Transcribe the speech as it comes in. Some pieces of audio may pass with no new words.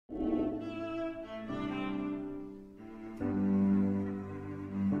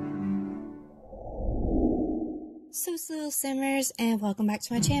Stacydsimz, and welcome back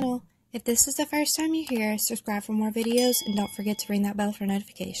to my channel. If this is the first time you're here, subscribe for more videos and don't forget to ring that bell for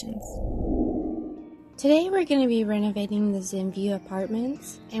notifications. Today we're going to be renovating the ZenView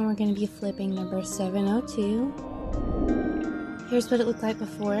apartments, and we're going to be flipping number 702. Here's what it looked like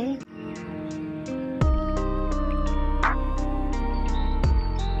before.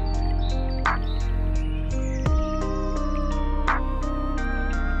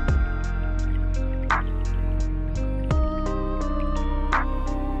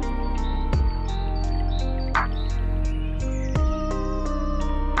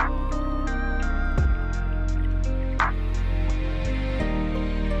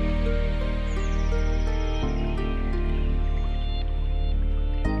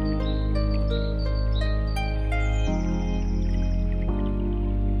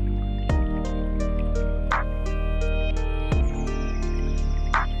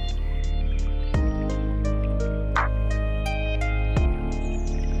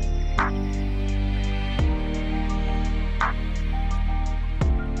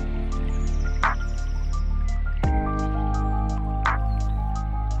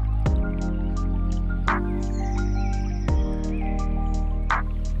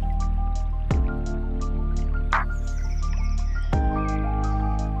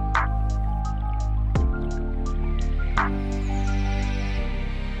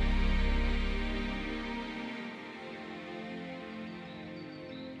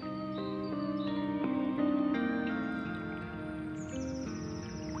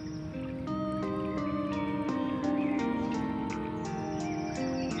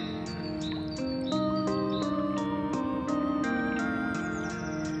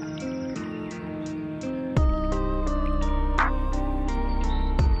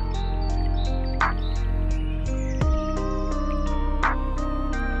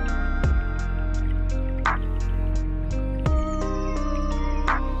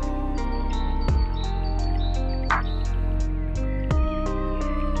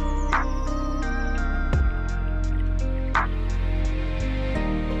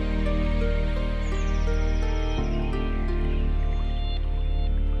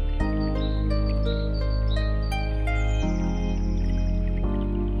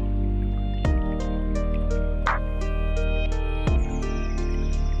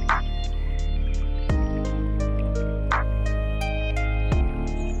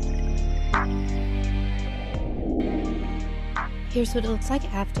 Here's what it looks like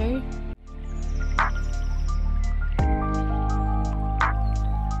after.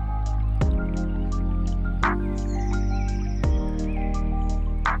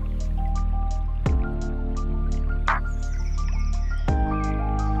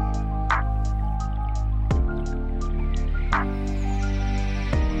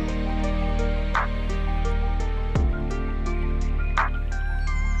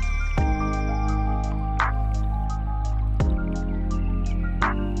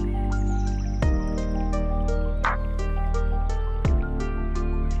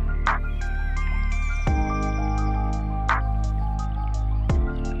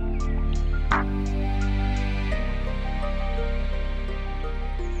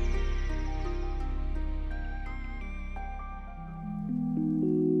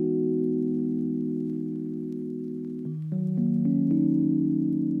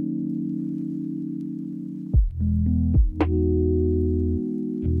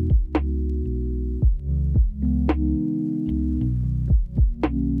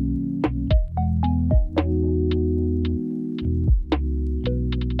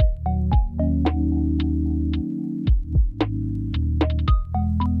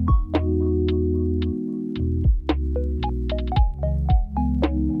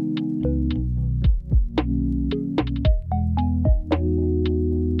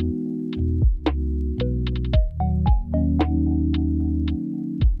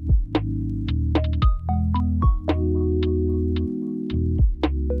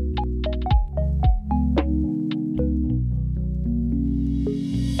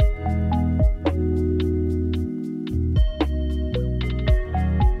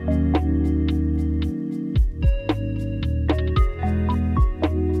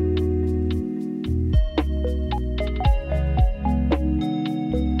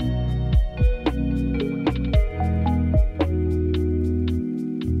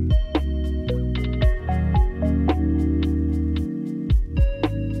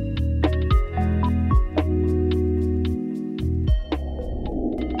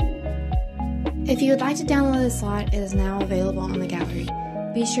 If you would like to download this lot, it is now available on the gallery.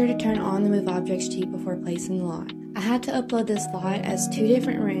 Be sure to turn on the Move Objects cheat before placing the lot. I I had to upload this lot as 2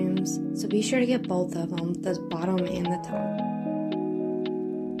 different rooms, so be sure to get both of them, the bottom and the top.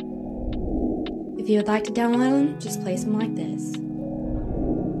 If you would like to download them, just place them like this.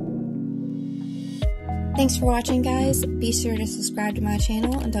 Thanks for watching, guys. Be sure to subscribe to my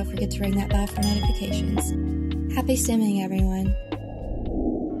channel and don't forget to ring that bell for notifications. Happy simming, everyone.